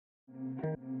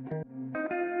Lord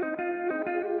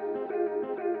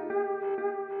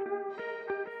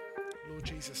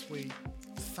Jesus, we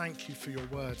thank you for your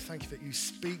word. Thank you that you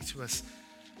speak to us.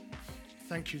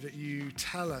 Thank you that you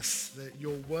tell us that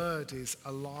your word is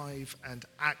alive and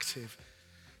active,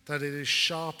 that it is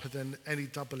sharper than any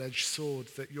double-edged sword,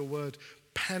 that your word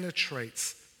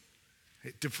penetrates,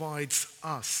 it divides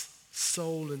us,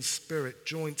 soul and spirit,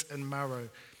 joint and marrow.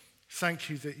 Thank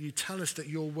you that you tell us that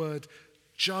your word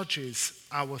judges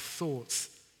our thoughts.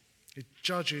 It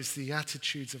judges the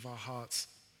attitudes of our hearts.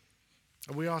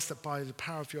 And we ask that by the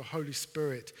power of your Holy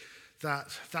Spirit, that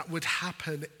would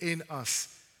happen in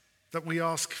us, that we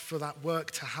ask for that work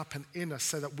to happen in us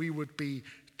so that we would be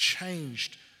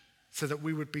changed, so that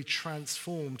we would be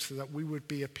transformed, so that we would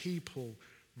be a people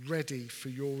ready for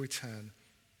your return.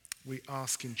 We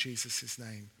ask in Jesus'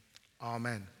 name.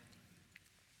 Amen.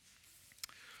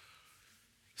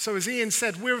 So as Ian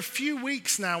said, we're a few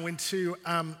weeks now into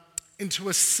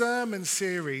a sermon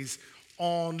series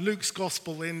on Luke's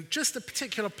gospel, in just a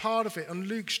particular part of it, on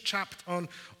Luke's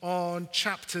on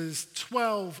chapters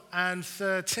 12 and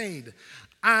 13.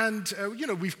 And,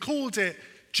 we've called it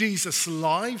Jesus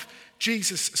Live,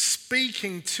 Jesus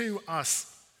speaking to us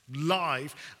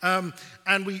live. And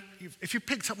if you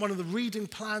picked up one of the reading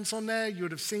plans on there, you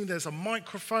would have seen there's a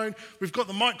microphone. We've got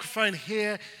the microphone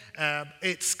here.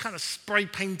 It's kind of spray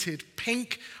painted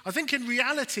pink. I think in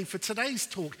reality for today's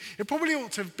talk, it probably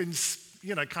ought to have been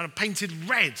kind of painted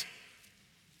red.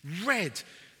 Red.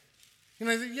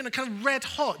 Kind of red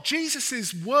hot.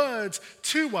 Jesus' words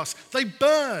to us, they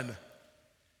burn.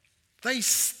 They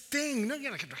sting. No,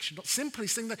 actually not simply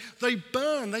sting. They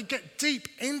burn. They get deep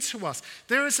into us.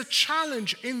 There is a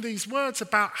challenge in these words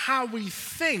about how we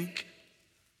think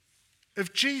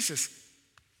of Jesus.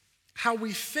 How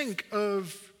we think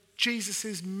of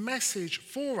Jesus' message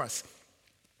for us.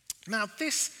 Now,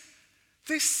 this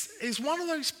is one of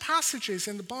those passages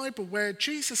in the Bible where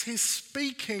Jesus is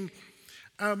speaking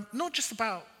not just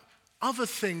about other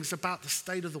things about the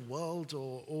state of the world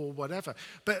or whatever,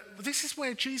 but this is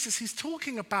where he's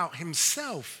talking about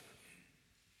himself.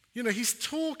 He's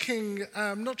talking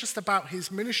not just about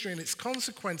his ministry and its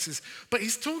consequences, but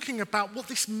he's talking about what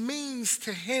this means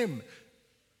to him.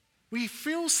 We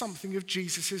feel something of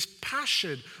Jesus'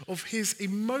 passion, of his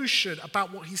emotion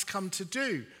about what he's come to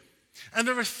do. And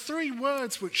there are three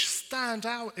words which stand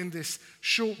out in this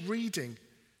short reading.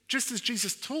 Just as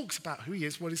Jesus talks about who he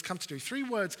is, what he's come to do. Three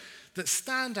words that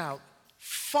stand out: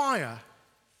 fire,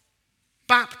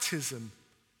 baptism,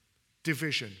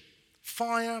 division.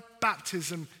 Fire,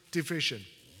 baptism, division.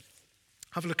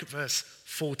 Have a look at verse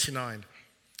 49.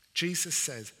 Jesus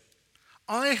says,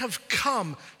 "I have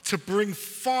come to bring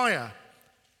fire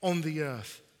on the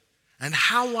earth, and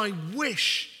how I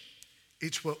wish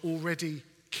it were already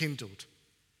kindled."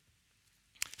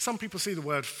 Some people see the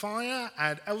word fire,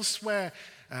 and elsewhere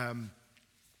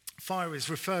fire is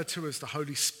referred to as the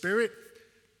Holy Spirit.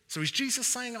 So is Jesus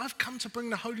saying, I've come to bring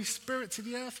the Holy Spirit to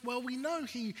the earth? Well, we know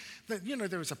that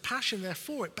there is a passion there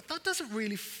for it, but that doesn't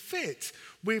really fit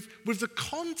with the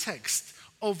context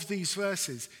of these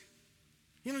verses.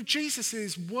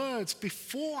 Jesus' words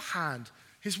beforehand,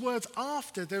 his words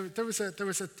after, there was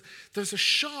a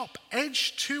sharp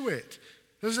edge to it.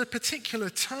 There's a particular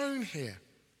tone here.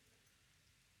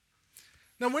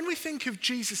 Now, when we think of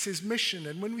Jesus' mission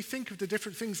and when we think of the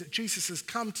different things that Jesus has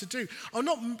come to do, I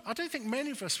don't think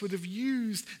many of us would have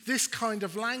used this kind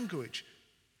of language.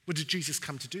 What did Jesus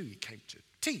come to do? He came to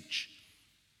teach,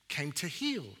 came to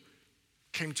heal,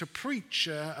 came to preach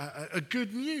a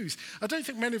good news. I don't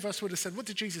think many of us would have said, what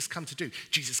did Jesus come to do?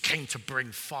 Jesus came to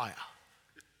bring fire.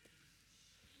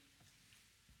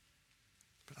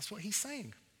 But that's what he's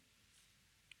saying.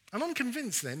 And I'm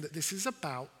convinced then that this is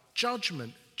about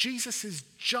judgment. Jesus'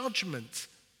 judgment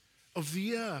of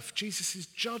the earth. Jesus'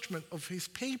 judgment of his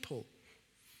people.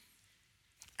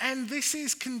 And this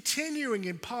is continuing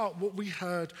in part what we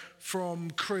heard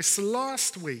from Chris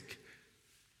last week.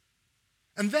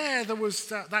 And there was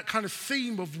that kind of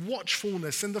theme of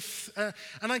watchfulness. And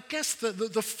I guess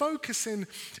the focus in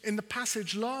the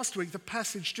passage last week, the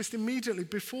passage just immediately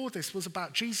before this, was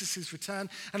about Jesus' return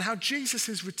and how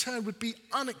Jesus' return would be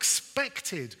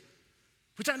unexpected.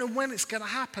 We don't know when it's going to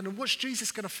happen and what's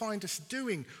Jesus going to find us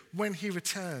doing when he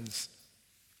returns.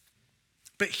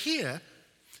 But here,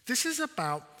 this is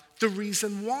about the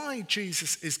reason why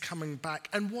Jesus is coming back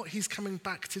and what he's coming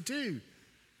back to do.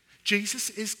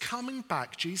 Jesus is coming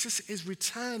back. Jesus is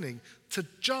returning to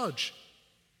judge.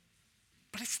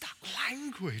 But it's that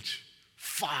language,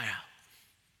 fire.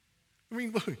 I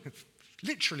mean,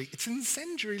 literally, it's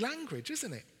incendiary language,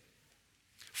 isn't it?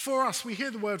 For us, we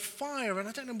hear the word fire, and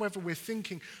I don't know whether we're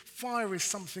thinking fire is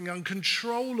something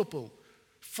uncontrollable,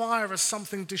 fire is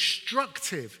something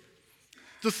destructive.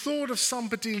 The thought of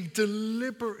somebody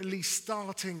deliberately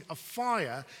starting a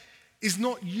fire is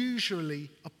not usually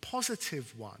a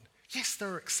positive one. Yes, there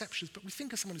are exceptions, but we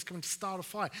think of someone who's coming to start a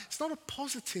fire. It's not a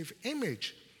positive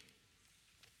image.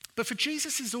 But for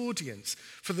Jesus' audience,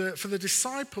 for the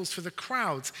disciples, for the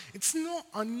crowds, it's not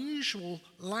unusual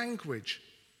language.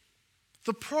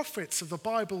 The prophets of the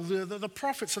Bible, the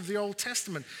prophets of the Old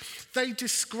Testament, they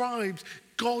described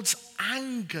God's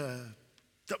anger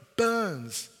that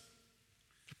burns.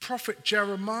 The prophet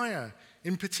Jeremiah,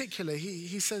 in particular,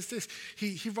 he says this.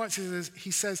 He writes this,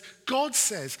 he says, God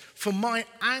says, "For my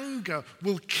anger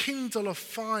will kindle a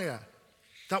fire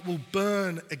that will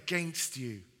burn against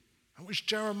you." That was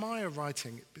Jeremiah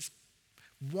writing. It's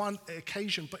one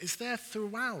occasion, but it's there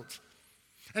throughout.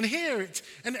 And here,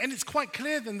 it's quite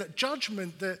clear then that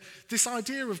judgment, that this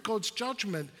idea of God's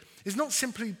judgment is not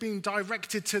simply being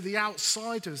directed to the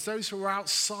outsiders, those who are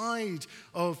outside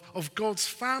of God's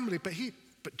family,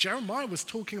 but Jeremiah was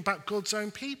talking about God's own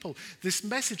people, this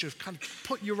message of kind of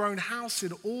put your own house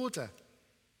in order.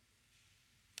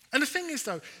 And the thing is,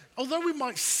 though, although we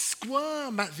might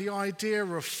squirm at the idea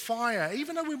of fire,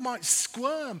 even though we might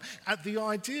squirm at the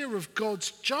idea of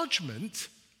God's judgment,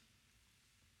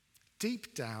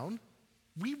 deep down,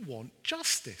 we want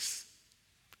justice.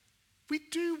 We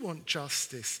do want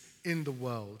justice in the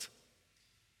world.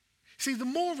 See, the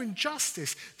more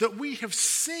injustice that we have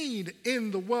seen in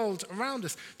the world around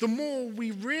us, the more we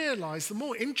realize, the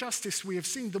more injustice we have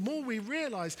seen, the more we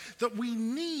realize that we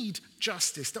need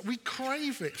justice, that we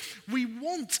crave it. We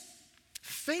want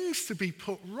things to be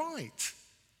put right.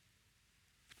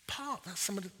 That's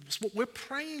what we're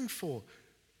praying for.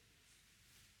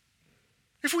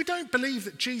 If we don't believe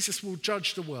that Jesus will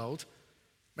judge the world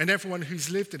and everyone who's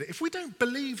lived in it, if we don't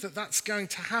believe that that's going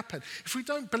to happen, if we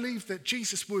don't believe that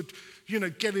Jesus would,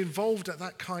 get involved at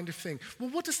that kind of thing, well,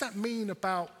 what does that mean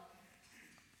about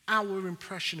our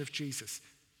impression of Jesus?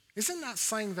 Isn't that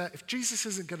saying that if Jesus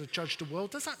isn't going to judge the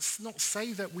world, does that not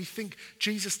say that we think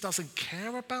Jesus doesn't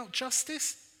care about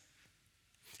justice?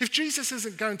 If Jesus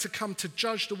isn't going to come to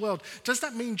judge the world, does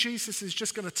that mean Jesus is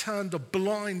just going to turn the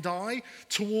blind eye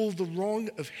to all the wrong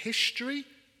of history?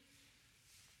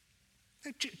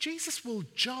 No, Jesus will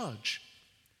judge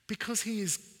because he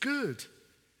is good.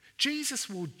 Jesus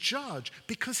will judge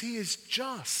because he is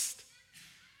just.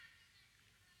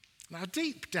 Now,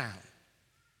 deep down,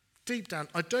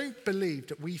 I don't believe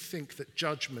that we think that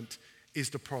judgment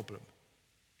is the problem.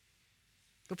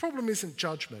 The problem isn't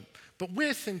judgment, but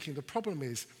we're thinking the problem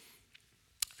is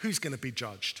who's going to be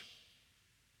judged?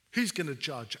 Who's going to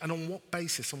judge, and on what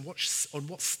basis, on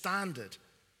what standard?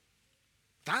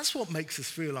 That's what makes us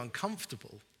feel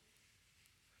uncomfortable.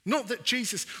 Not that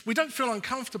we don't feel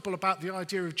uncomfortable about the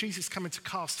idea of Jesus coming to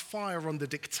cast fire on the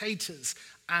dictators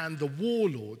and the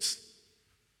warlords,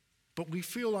 but we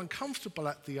feel uncomfortable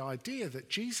at the idea that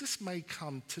Jesus may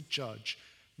come to judge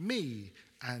me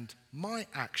and my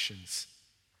actions.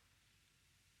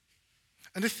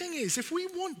 And the thing is, if we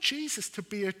want Jesus to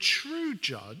be a true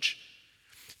judge,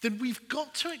 then we've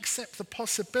got to accept the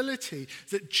possibility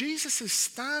that Jesus'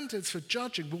 standards for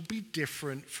judging will be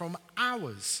different from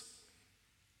ours.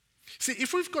 See,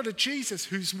 if we've got a Jesus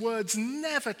whose words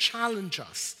never challenge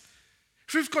us,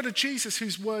 if we've got a Jesus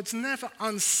whose words never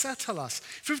unsettle us,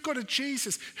 if we've got a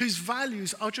Jesus whose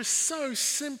values are just so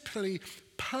simply,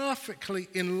 perfectly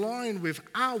in line with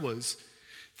ours,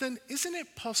 then isn't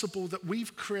it possible that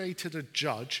we've created a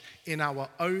judge in our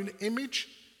own image?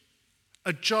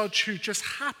 A judge who just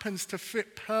happens to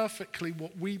fit perfectly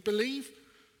what we believe?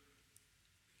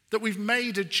 That we've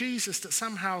made a Jesus that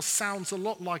somehow sounds a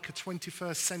lot like a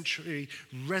 21st century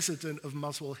resident of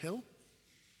Muswell Hill?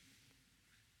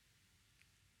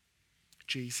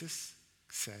 Jesus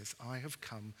says, I have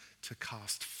come to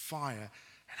cast fire,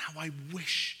 and how I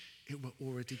wish it were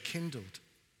already kindled.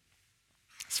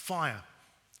 It's fire.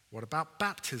 What about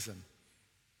baptism?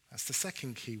 That's the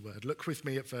second key word. Look with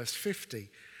me at verse 50.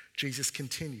 Jesus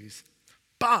continues,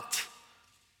 but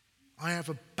I have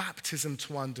a baptism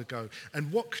to undergo,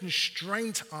 and what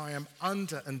constraint I am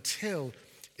under until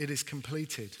it is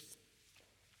completed.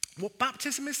 What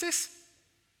baptism is this?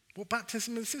 What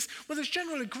baptism is this? Well, there's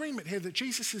general agreement here that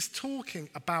Jesus is talking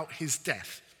about his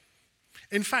death.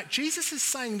 In fact, Jesus is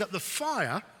saying that the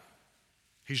fire,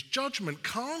 his judgment,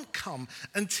 can't come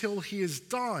until he has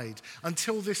died,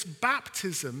 until this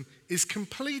baptism is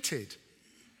completed.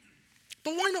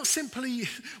 But why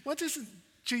doesn't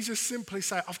Jesus simply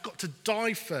say, I've got to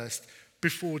die first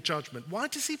before judgment? Why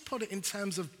does he put it in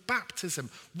terms of baptism?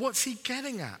 What's he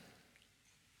getting at?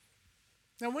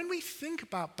 Now, when we think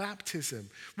about baptism,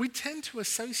 we tend to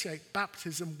associate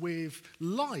baptism with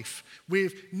life,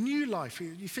 with new life.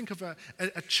 You think of a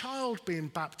child being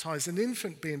baptized, an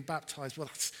infant being baptized, well,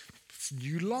 that's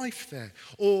new life there.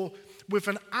 Or with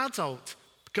an adult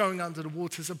going under the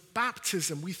waters of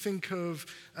baptism, we think of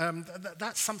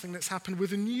that's something that's happened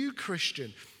with a new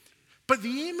Christian. But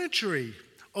the imagery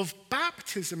of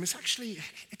baptism is actually,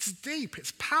 it's deep,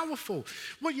 it's powerful.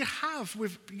 What you have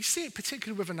with, you see it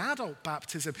particularly with an adult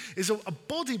baptism, is a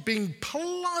body being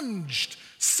plunged,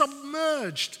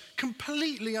 submerged,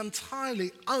 completely,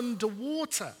 entirely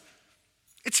underwater.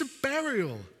 It's a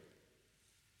burial.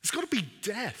 It's got to be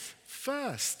death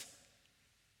first.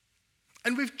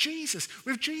 And with Jesus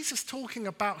talking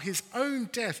about his own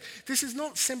death, this is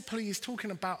not simply he's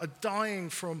talking about a dying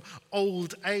from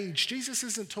old age. Jesus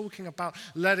isn't talking about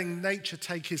letting nature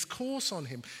take his course on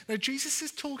him. No, Jesus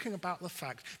is talking about the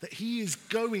fact that he is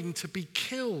going to be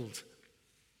killed.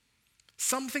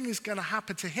 Something is going to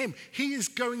happen to him. He is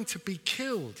going to be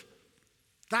killed.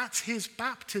 That's his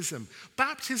baptism.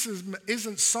 Baptism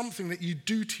isn't something that you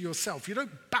do to yourself. You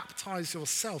don't baptize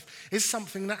yourself. It's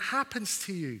something that happens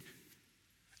to you.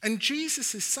 And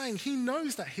Jesus is saying he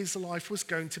knows that his life was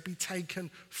going to be taken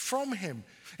from him.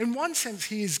 In one sense,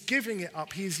 he is giving it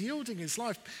up. He is yielding his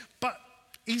life, but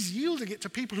he's yielding it to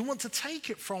people who want to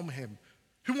take it from him,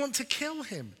 who want to kill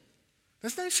him.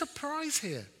 There's no surprise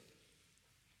here.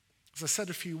 As I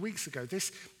said a few weeks ago,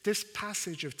 this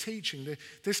passage of teaching,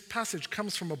 this passage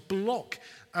comes from a block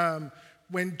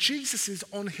when Jesus is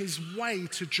on his way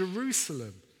to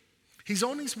Jerusalem. He's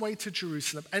on his way to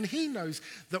Jerusalem, and he knows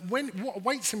that what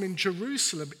awaits him in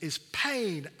Jerusalem is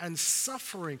pain and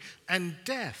suffering and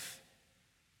death.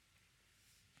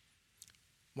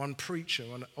 One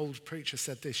old preacher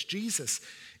said this: Jesus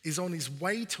is on his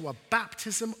way to a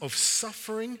baptism of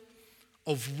suffering,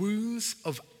 of wounds,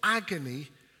 of agony,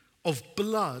 of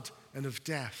blood, and of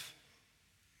death.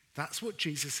 That's what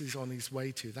Jesus is on his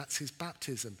way to. That's his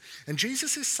baptism. And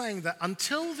Jesus is saying that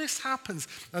until this happens,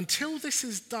 until this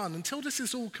is done, until this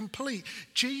is all complete,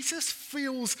 Jesus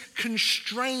feels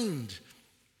constrained.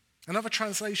 Another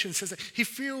translation says that he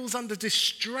feels under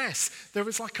distress. There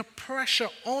is like a pressure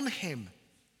on him.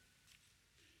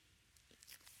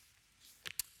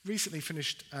 Recently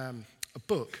finished a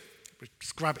book.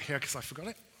 Just grab it here because I forgot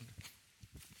it.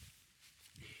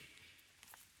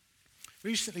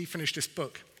 Recently finished this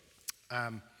book.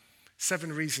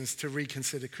 7 Reasons to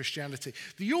Reconsider Christianity.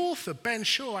 The author, Ben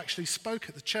Shaw, actually spoke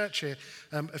at the church here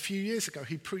a few years ago.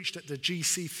 He preached at the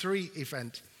GC3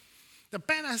 event. Now,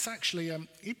 Ben has actually,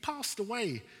 he passed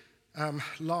away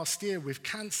last year with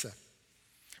cancer.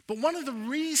 But one of the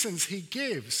reasons he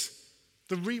gives,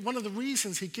 to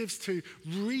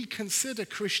reconsider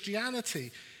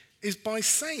Christianity is by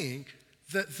saying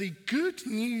that the good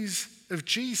news of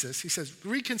Jesus, he says,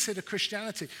 reconsider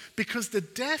Christianity, because the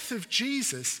death of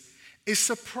Jesus is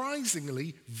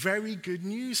surprisingly very good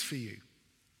news for you.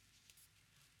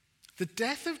 The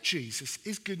death of Jesus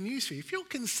is good news for you. If you're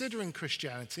considering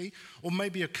Christianity, or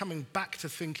maybe you're coming back to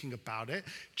thinking about it,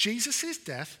 Jesus'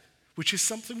 death, which is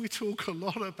something we talk a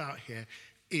lot about here,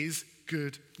 is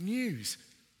good news.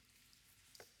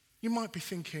 You might be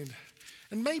thinking,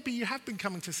 and maybe you have been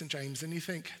coming to St. James and you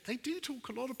think, they do talk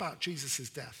a lot about Jesus'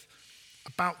 death,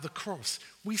 about the cross.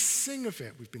 We sing of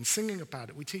it. We've been singing about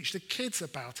it. We teach the kids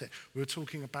about it. We're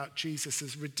talking about Jesus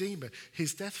as Redeemer,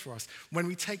 his death for us. When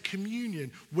we take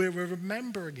communion, we're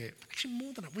remembering it. Actually,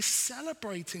 more than that, we're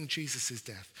celebrating Jesus'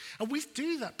 death. And we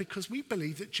do that because we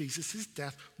believe that Jesus'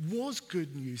 death was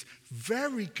good news,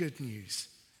 very good news.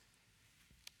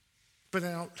 But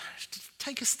now,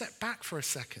 take a step back for a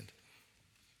second.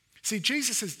 See,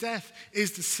 Jesus' death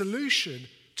is the solution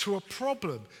to a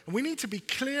problem. And we need to be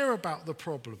clear about the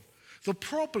problem. The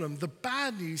problem, the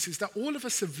bad news, is that all of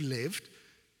us have lived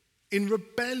in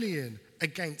rebellion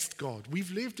against God. We've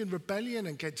lived in rebellion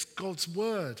against God's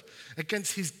word,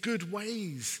 against his good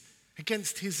ways,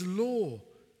 against his law.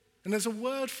 And there's a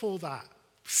word for that: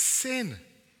 sin.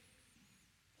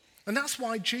 And that's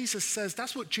why Jesus says,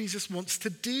 that's what Jesus wants to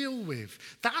deal with.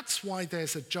 That's why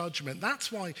there's a judgment.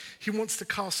 That's why he wants to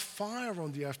cast fire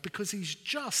on the earth, because he's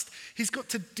just. He's got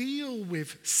to deal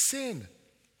with sin.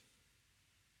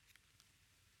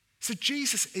 So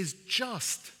Jesus is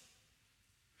just.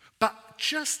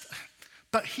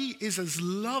 But he is as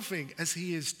loving as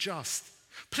he is just.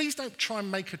 Please don't try and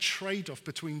make a trade-off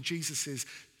between Jesus'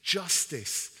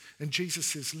 justice and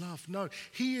Jesus' love. No,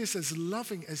 he is as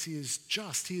loving as he is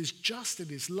just. He is just in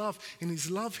his love. In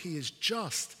his love, he is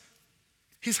just.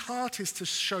 His heart is to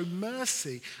show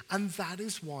mercy, and that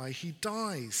is why he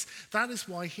dies. That is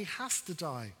why he has to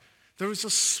die. There is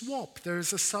a swap. There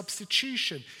is a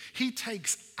substitution. He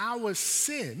takes our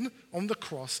sin on the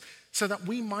cross so that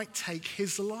we might take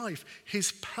his life,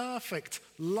 his perfect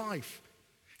life,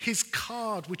 his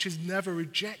card which is never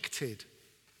rejected.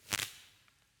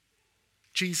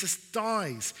 Jesus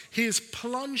dies. He is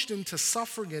plunged into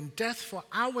suffering and death for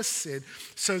our sin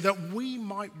so that we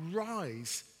might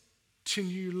rise to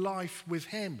new life with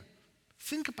him.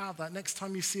 Think about that next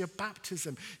time you see a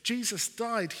baptism. Jesus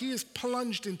died. He is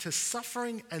plunged into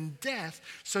suffering and death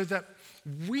so that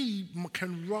we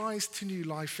can rise to new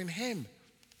life in him.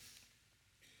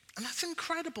 And that's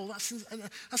incredible.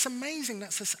 That's amazing.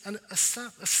 That's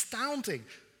astounding.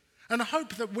 And I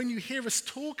hope that when you hear us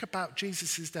talk about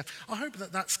Jesus' death, I hope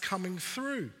that that's coming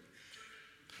through.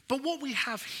 But what we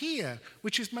have here,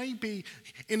 which is maybe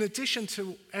in addition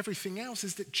to everything else,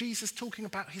 is that Jesus talking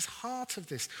about his heart of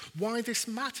this, why this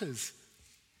matters.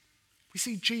 We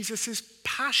see Jesus'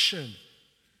 passion,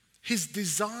 his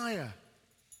desire.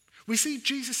 We see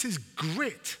Jesus'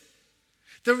 grit.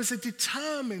 There is a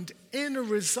determined inner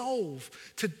resolve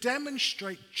to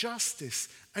demonstrate justice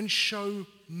and show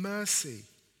mercy.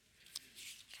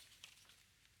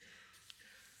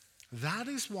 That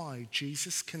is why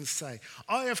Jesus can say,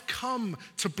 I have come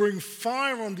to bring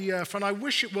fire on the earth, and I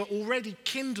wish it were already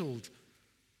kindled.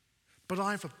 But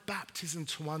I have a baptism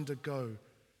to undergo.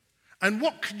 And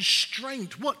what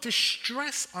constraint, what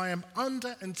distress I am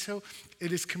under until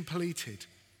it is completed.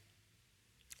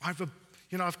 I've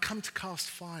come to cast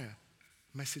fire,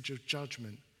 message of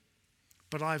judgment.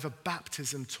 But I have a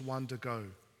baptism to undergo.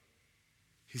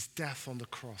 His death on the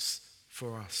cross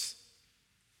for us.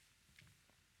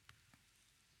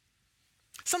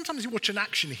 Sometimes you watch an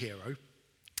action hero,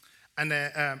 and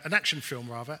an action film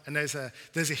rather, and there's a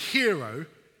hero,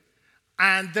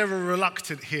 and they're a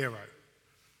reluctant hero.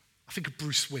 I think of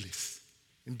Bruce Willis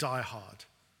in Die Hard,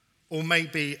 or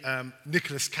maybe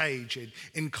Nicolas Cage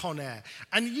in Con Air.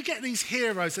 And you get these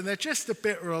heroes, and they're just a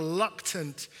bit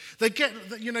reluctant. They give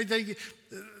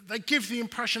the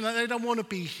impression that they don't want to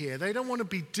be here. They don't want to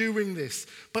be doing this.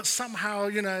 But somehow,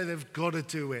 they've got to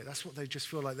do it. That's what they just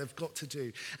feel like they've got to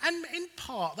do. And in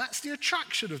part, that's the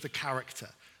attraction of the character.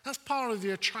 That's part of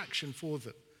the attraction for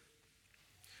them.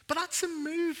 But that's a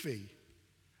movie.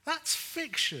 That's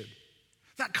fiction.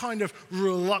 That kind of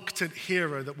reluctant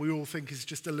hero that we all think is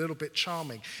just a little bit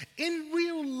charming. In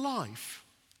real life,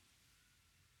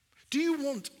 do you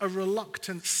want a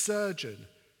reluctant surgeon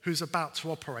who's about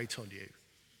to operate on you?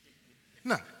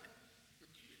 No.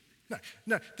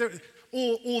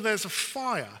 Or there's a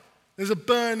fire. There's a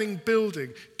burning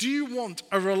building. Do you want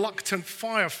a reluctant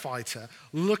firefighter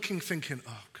thinking,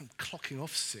 I'm clocking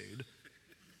off soon?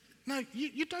 No,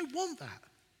 you don't want that.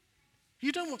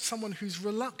 You don't want someone who's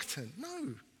reluctant.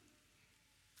 No.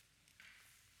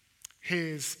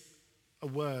 Here's a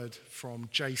word from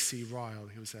J.C. Ryle.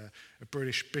 He was a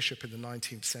British bishop in the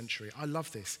 19th century. I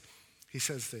love this. He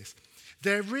says this.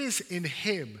 There is in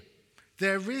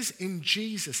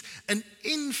Jesus, an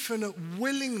infinite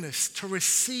willingness to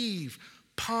receive,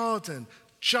 pardon,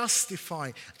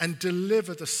 justify, and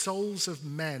deliver the souls of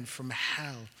men from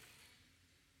hell.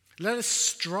 Let us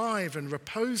strive and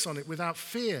repose on it without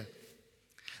fear.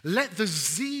 Let the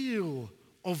zeal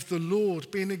of the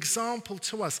Lord be an example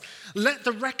to us. Let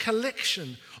the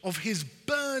recollection of his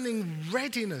burning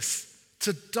readiness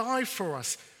to die for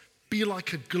us be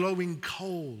like a glowing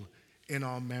coal in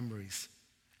our memories.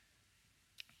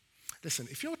 Listen,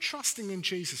 if you're trusting in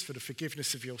Jesus for the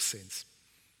forgiveness of your sins,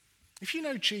 if you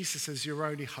know Jesus as your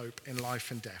only hope in life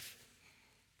and death,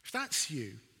 if that's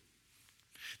you,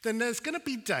 then there's going to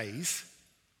be days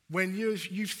when you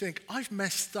think, I've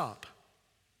messed up.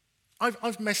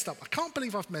 I've messed up. I can't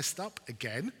believe I've messed up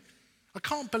again. I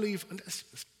can't believe, and let's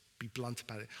be blunt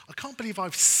about it, I can't believe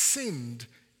I've sinned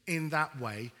in that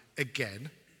way again.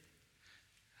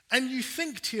 And you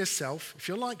think to yourself, if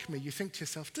you're like me, you think to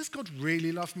yourself, does God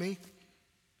really love me?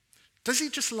 Does he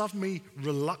just love me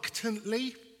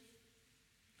reluctantly?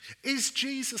 Is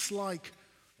Jesus like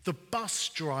the bus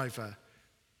driver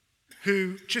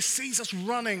who just sees us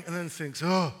running and then thinks,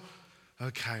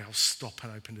 okay, I'll stop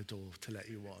and open the door to let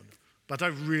you on. But I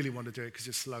don't really want to do it because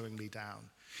you're slowing me down.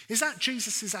 Is that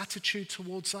Jesus' attitude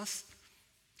towards us?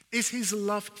 Is his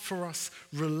love for us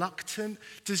reluctant?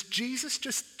 Does Jesus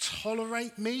just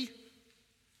tolerate me?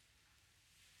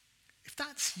 If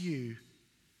that's you,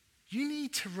 you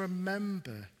need to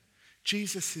remember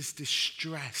Jesus'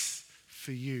 distress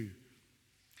for you.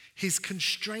 His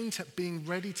constraint at being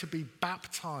ready to be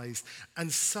baptized and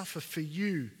suffer for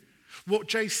you. What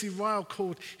J.C. Ryle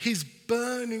called his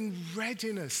burning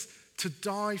readiness to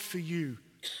die for you.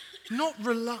 Not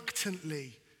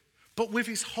reluctantly, but with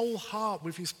his whole heart,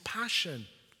 with his passion.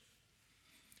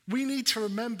 We need to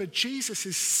remember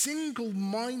Jesus'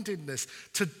 single-mindedness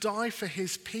to die for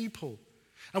his people.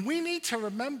 And we need to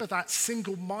remember that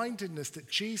single-mindedness that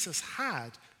Jesus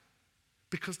had,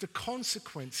 because the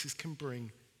consequences can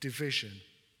bring division.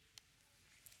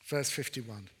 Verse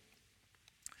 51.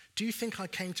 Do you think I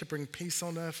came to bring peace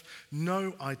on earth?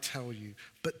 No, I tell you,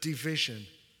 but division.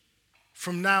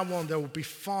 From now on, there will be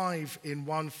 5 in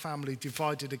one family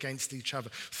divided against each other,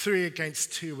 3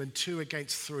 against 2, and 2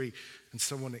 against 3, and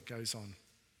so on it goes on.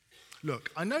 Look,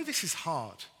 I know this is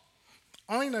hard.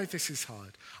 I know this is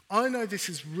hard. I know this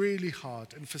is really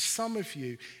hard. And for some of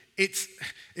you, it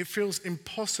feels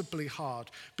impossibly hard,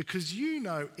 because you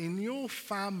know in your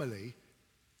family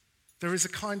there is a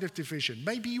kind of division.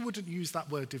 Maybe you wouldn't use that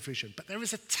word division, but there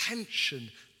is a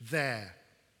tension there.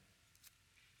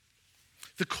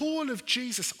 The call of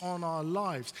Jesus on our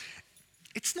lives,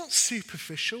 it's not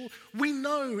superficial. We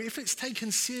know if it's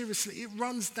taken seriously, it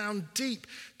runs down deep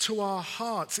to our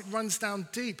hearts. It runs down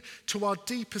deep to our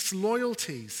deepest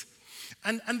loyalties.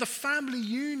 And the family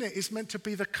unit is meant to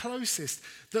be the closest,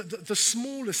 the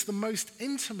smallest, the most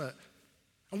intimate.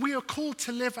 And we are called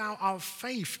to live out our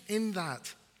faith in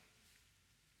that.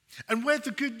 And where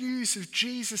the good news of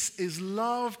Jesus is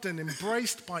loved and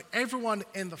embraced by everyone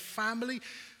in the family,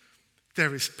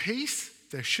 there is peace.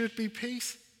 There should be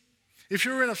peace. If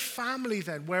you're in a family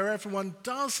then where everyone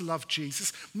does love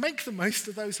Jesus, make the most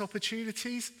of those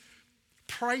opportunities.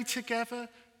 Pray together.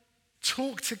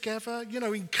 Talk together.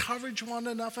 Encourage one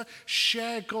another.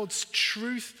 Share God's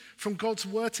truth from God's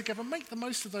word together. Make the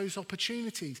most of those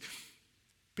opportunities.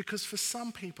 Because for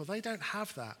some people, they don't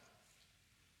have that.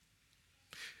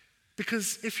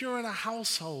 Because if you're in a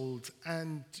household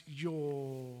and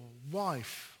your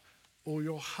wife or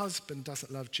your husband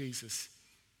doesn't love Jesus,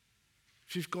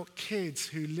 if you've got kids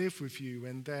who live with you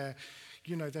and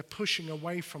they're pushing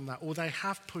away from that, or they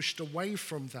have pushed away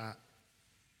from that,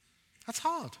 that's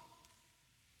hard.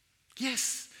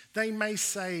 Yes, they may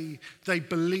say they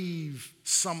believe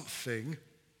something,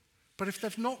 but if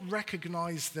they've not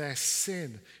recognized their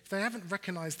sin, if they haven't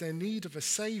recognized their need of a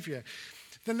savior,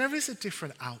 then there is a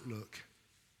different outlook.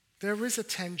 There is a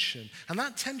tension. And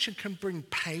that tension can bring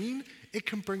pain. It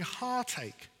can bring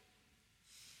heartache.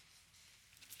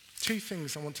 2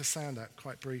 things I want to say on that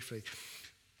quite briefly.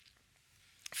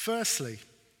 Firstly,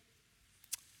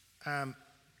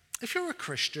 if you're a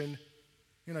Christian,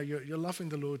 you're loving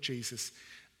the Lord Jesus,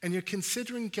 and you're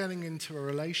considering getting into a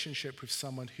relationship with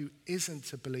someone who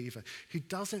isn't a believer, who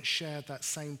doesn't share that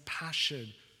same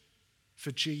passion for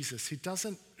Jesus, who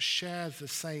doesn't share the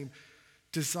same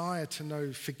desire to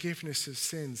know forgiveness of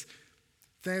sins,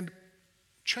 then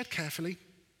tread carefully.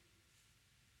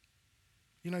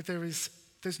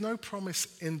 There's no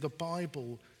promise in the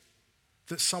Bible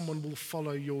that someone will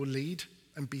follow your lead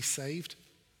and be saved.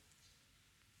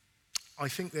 I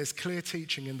think there's clear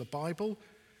teaching in the Bible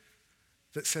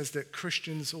that says that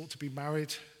Christians ought to be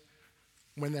married.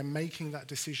 When they're making that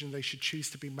decision, they should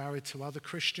choose to be married to other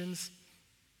Christians.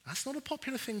 That's not a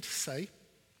popular thing to say.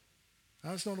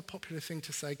 That's not a popular thing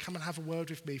to say. Come and have a word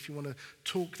with me if you want to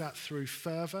talk that through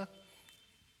further.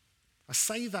 I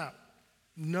say that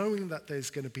knowing that there's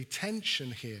going to be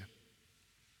tension here.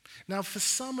 Now, for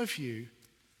some of you,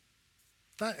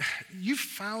 that you've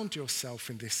found yourself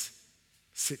in this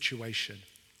situation.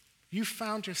 You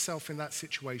found yourself in that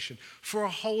situation for a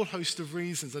whole host of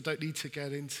reasons I don't need to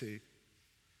get into.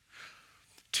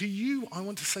 To you, I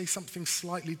want to say something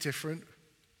slightly different,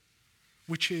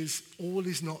 which is all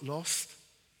is not lost.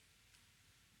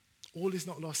 All is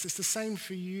not lost. It's the same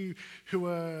for you who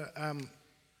are,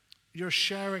 you're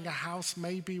sharing a house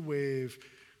maybe with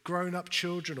grown-up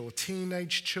children or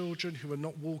teenage children who are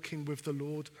not walking with the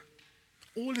Lord.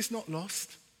 All is not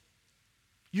lost.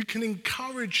 You can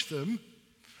encourage them,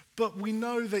 but we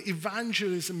know that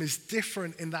evangelism is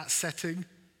different in that setting.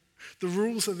 The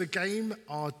rules of the game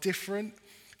are different.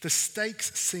 The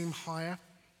stakes seem higher.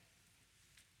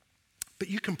 But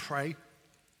you can pray.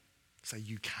 Say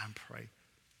you can pray.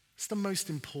 It's the most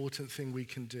important thing we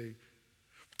can do.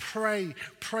 Pray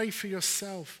for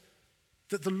yourself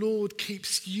that the Lord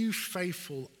keeps you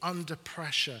faithful under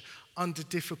pressure, under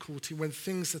difficulty, when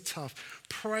things are tough.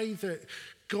 Pray that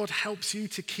God helps you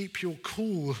to keep your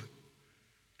cool,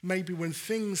 maybe when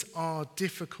things are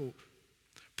difficult.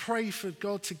 Pray for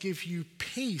God to give you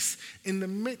peace in the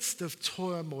midst of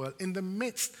turmoil, in the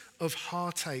midst of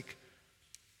heartache.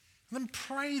 And then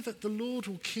pray that the Lord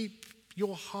will keep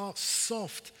your heart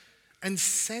soft and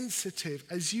sensitive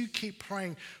as you keep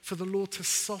praying for the Lord to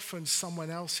soften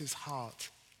someone else's heart.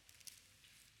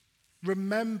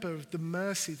 Remember the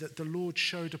mercy that the Lord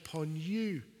showed upon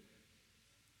you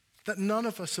That none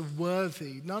of us are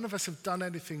worthy, none of us have done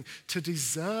anything to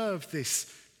deserve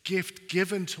this gift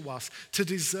given to us, to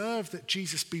deserve that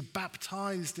Jesus be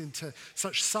baptized into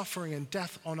such suffering and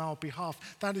death on our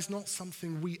behalf. That is not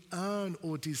something we earn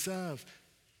or deserve.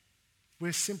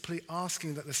 We're simply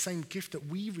asking that the same gift that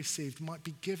we received might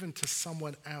be given to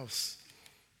someone else.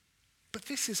 But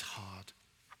this is hard.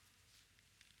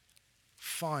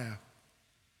 Fire,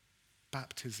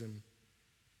 baptism,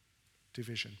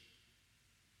 division.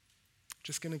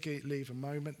 Just going to leave a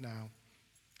moment now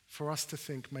for us to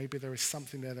think maybe there is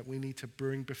something there that we need to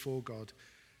bring before God,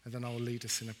 and then I'll lead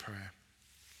us in a prayer.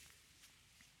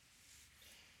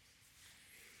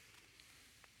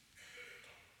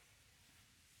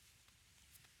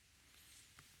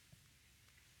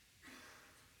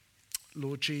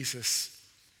 Lord Jesus,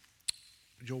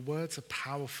 your words are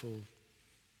powerful.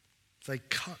 They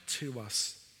cut to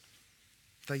us.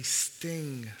 They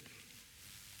sting.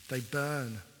 They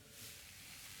burn.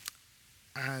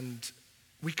 And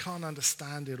we can't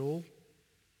understand it all.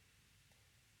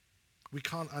 We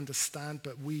can't understand,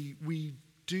 but we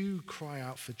do cry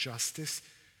out for justice.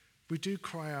 We do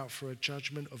cry out for a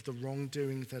judgment of the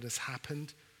wrongdoing that has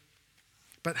happened.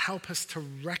 But help us to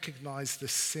recognize the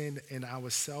sin in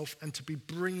ourselves and to be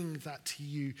bringing that to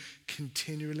you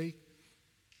continually.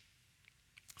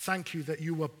 Thank you that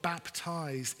you were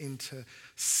baptized into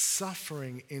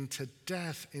suffering, into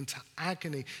death, into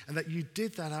agony, and that you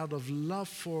did that out of love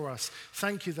for us.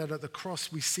 Thank you that at the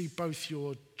cross we see both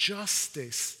your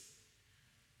justice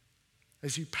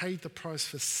as you paid the price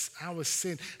for our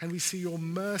sin, and we see your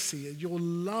mercy, your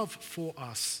love for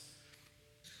us.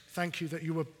 Thank you that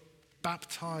you were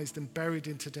baptized and buried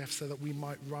into death so that we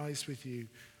might rise with you.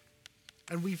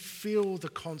 And we feel the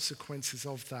consequences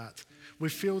of that. We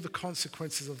feel the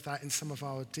consequences of that in some of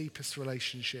our deepest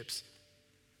relationships.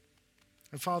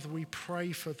 And Father, we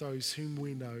pray for those whom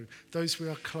we know, those we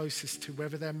are closest to,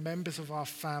 whether they're members of our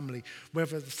family,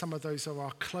 whether some of those are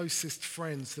our closest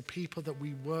friends, the people that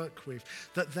we work with,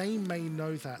 that they may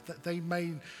know that they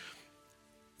may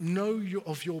know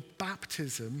of your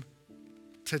baptism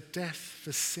to death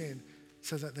for sin,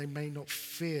 so that they may not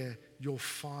fear your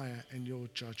fire and your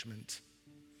judgment.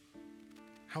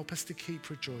 Help us to keep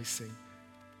rejoicing.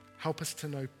 Help us to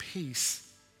know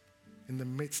peace in the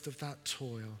midst of that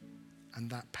toil and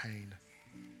that pain.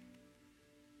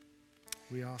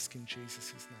 We ask in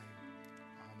Jesus' name.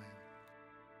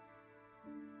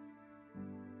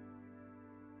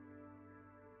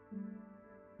 Amen.